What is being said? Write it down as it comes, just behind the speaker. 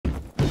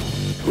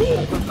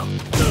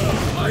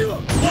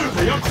What are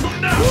they up to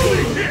now?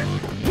 Getting hit!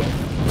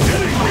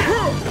 Getting hit!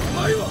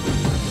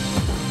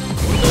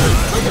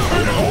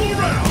 Turn it all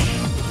around!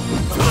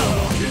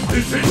 Is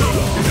this it?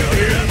 Is it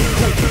the end?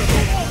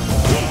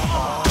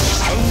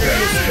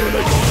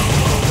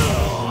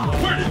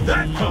 Where did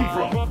that come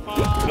from?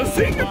 The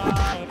thing! Turn it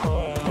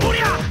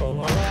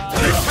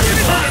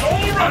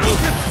all around!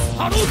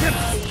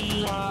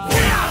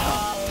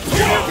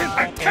 A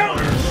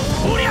counter!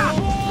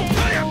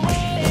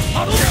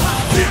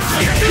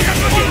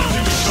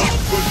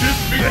 Could this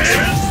be the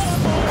end?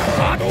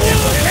 There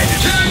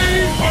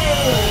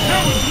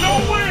was no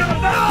way out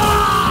of that!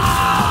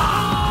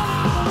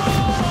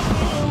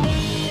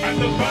 And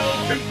the battle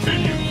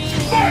continues.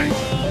 Fight!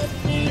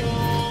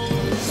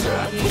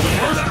 The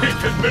first hit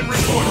has been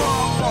recorded.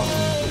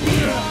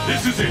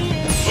 This is it.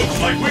 Looks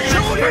like we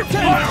can expect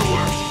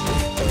fireworks.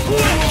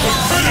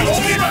 Turn it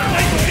all around.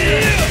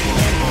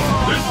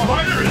 This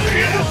fighter is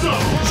in the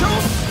zone.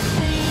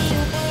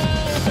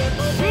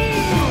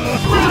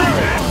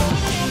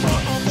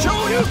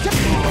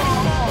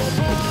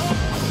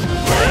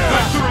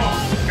 That's wrong.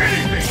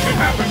 Anything can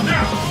happen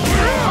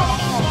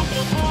now.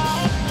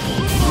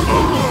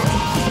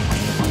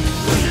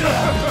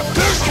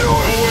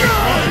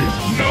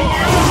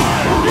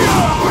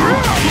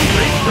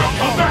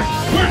 Come back.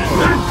 Where did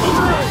that come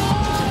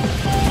from?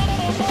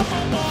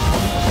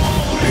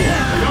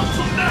 Up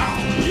to now.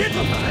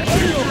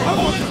 I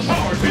want the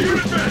power to your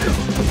advantage.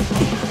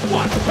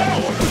 What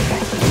power?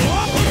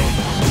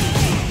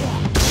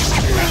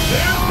 And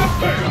there's the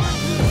payoff.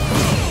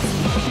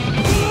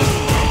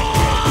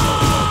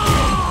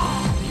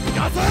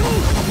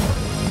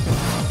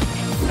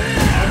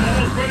 I'm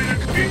almost ready to...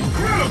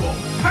 Incredible!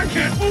 I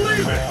can't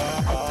believe it!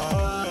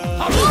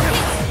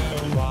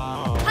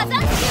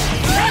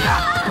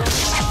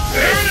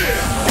 There it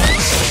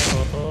is!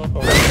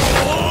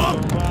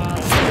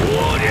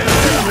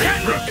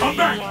 Come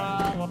back!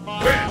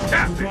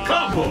 Fantastic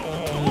combo!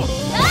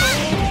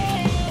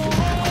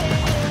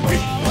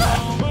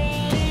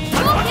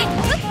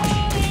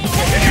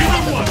 You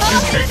what? You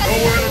take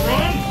nowhere to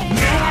run?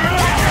 Nowhere to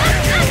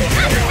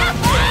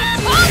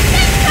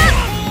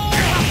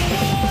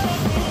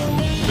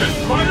This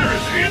fighter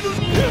is in!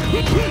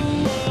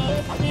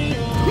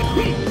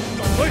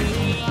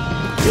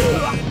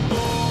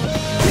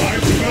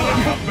 I've got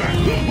a comeback!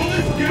 Will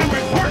this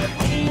gambit work?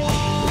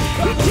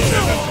 There's a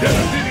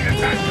devastating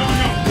attack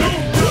coming up!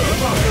 Don't do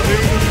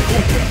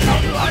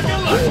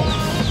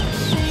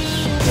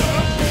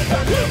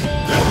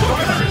This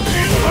fighter is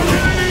in!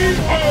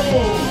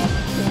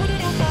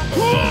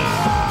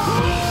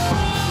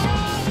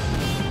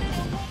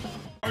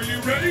 Are you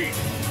ready?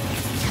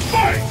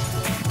 Fight!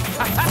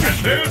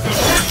 And there's the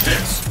first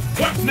hit!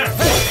 What's next?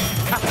 This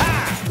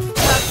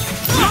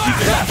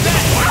is it!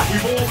 What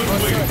we've all been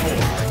waiting for!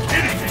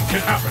 Anything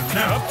can happen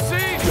now!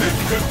 This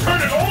could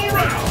turn it all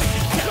around!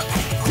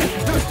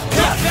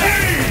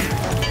 Hey!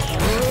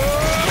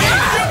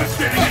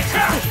 Devastating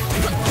attack!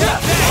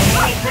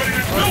 I'm all ready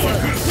to go and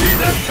could see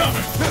that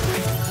coming!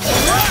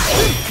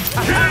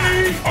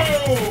 K.O.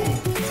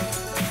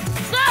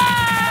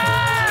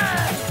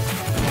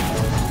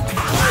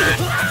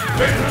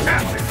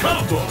 Fantastic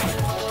combo!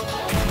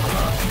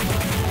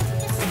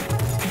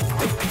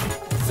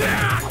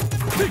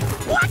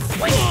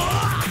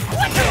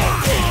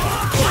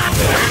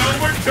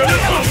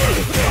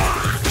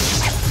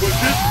 Would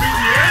this be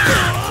the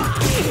end?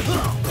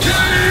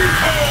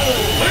 K.O.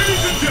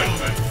 Ladies and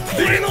gentlemen,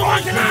 the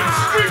ultimate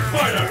Street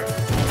Fighter!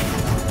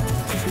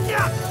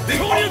 The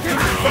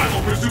ultimate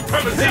battle for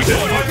supremacy!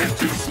 This fighter's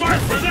too smart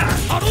for that!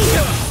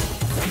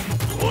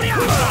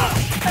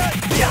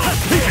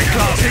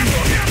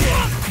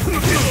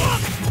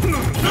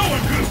 No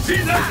one could have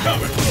seen that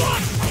coming!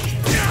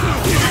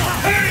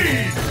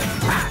 Hey!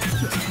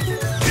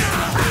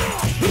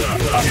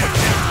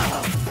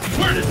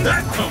 Where did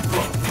that come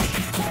from?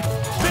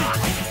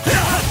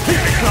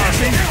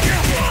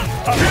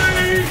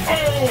 K.O.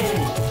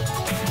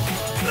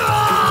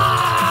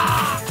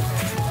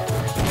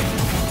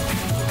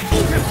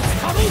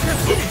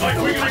 Looks like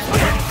we can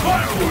expect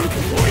fireworks!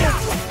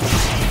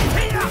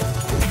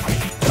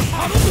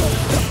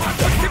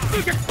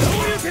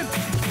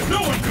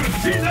 No one could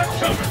have seen that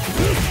coming!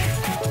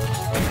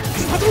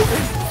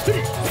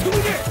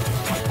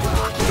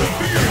 The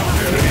fear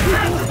of it is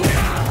tangible!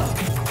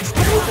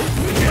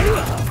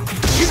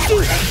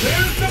 And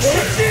there's the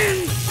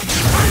finish!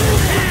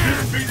 Could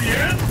this be the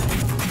end?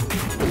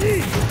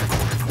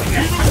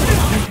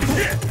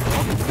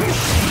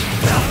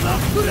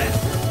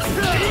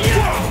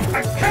 Whoa!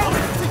 A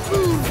counter!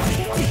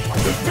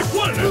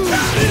 What an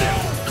attack!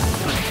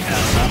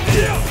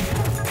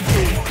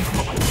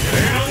 It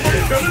ain't over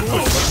until it's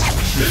over!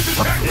 This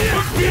attack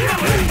must be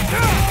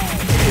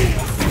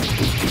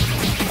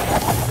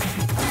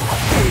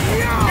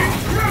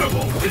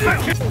incredible!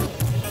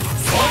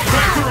 All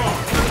bets are on!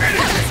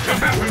 Anything can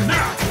happen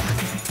now!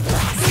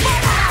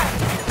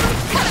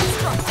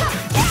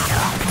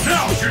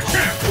 Now's your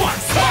chance! What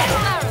power!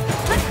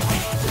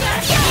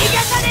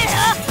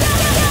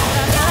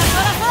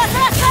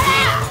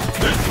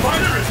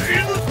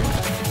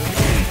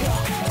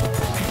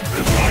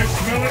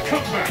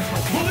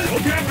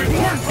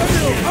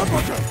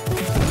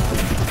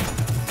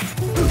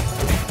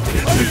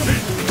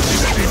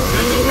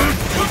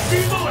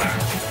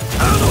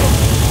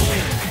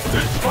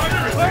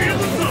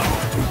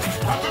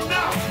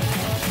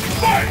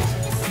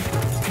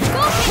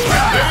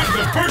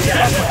 First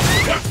up,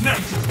 what's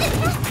next?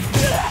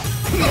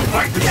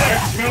 I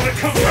smell it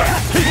come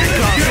back!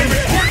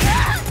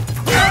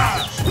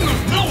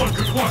 No one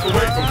could walk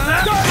away from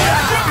that!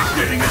 He's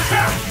getting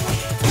attacked!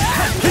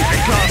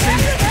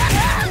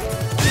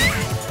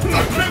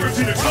 I've never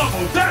seen a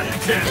combo that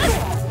intense!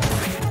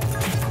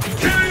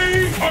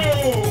 K.O.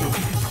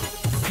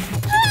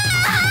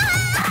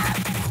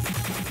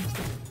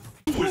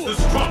 Who is the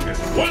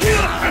strongest? Once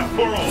and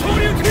for all!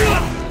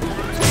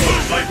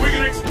 Looks like we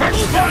can expect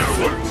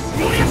fireworks!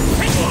 We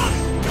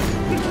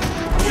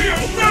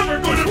are never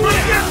going to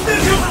forget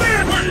this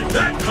event! Where did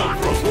that come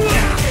from?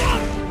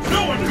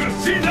 No one could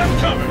have seen that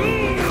coming!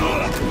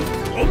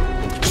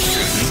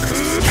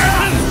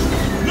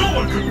 No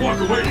one could walk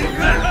away from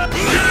that!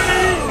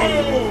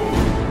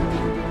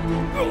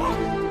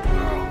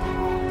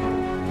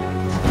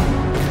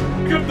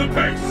 Give the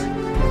pace!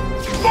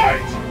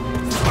 Fight!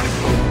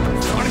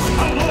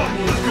 How long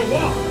will this go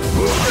on?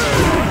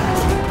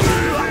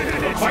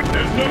 Looks like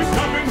there's no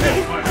stopping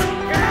this fighter!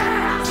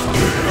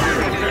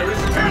 There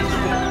is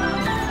tangible!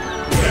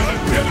 And a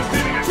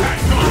devastating attack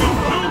comes from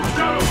no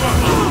doubt about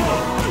it!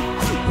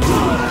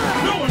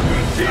 No one could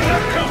have seen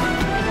that coming!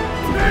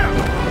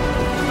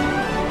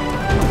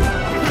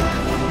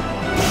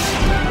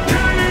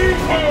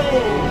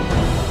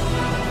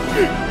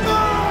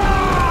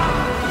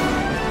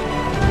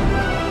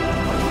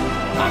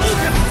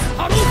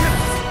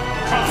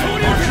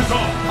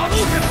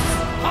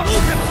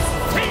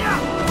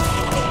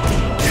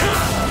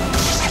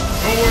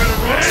 Nowhere to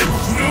run,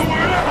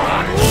 nowhere to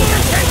hide!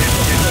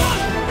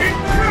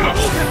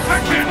 Incredible! I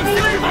can't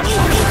believe it!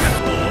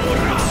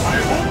 I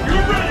hope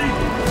you're ready!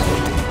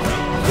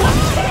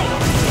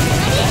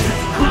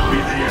 This could be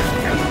the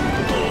end!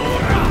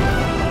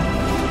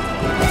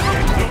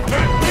 The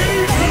bad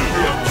news will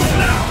be up to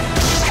now!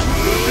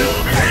 This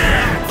will be the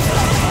end!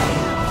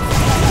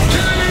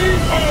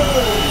 K.O.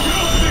 You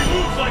don't see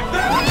moves like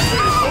that in the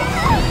city,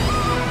 folks!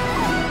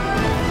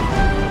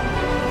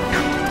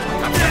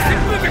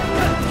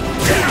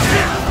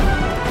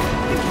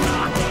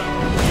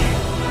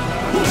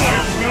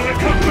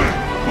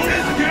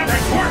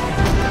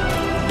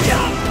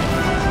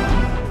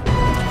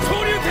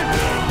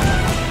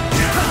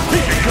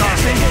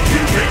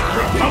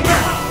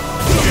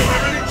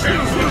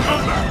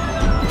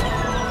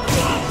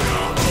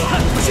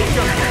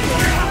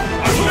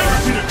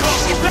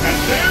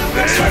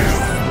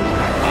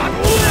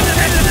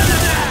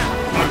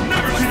 I've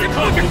never seen a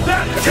combo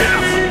that!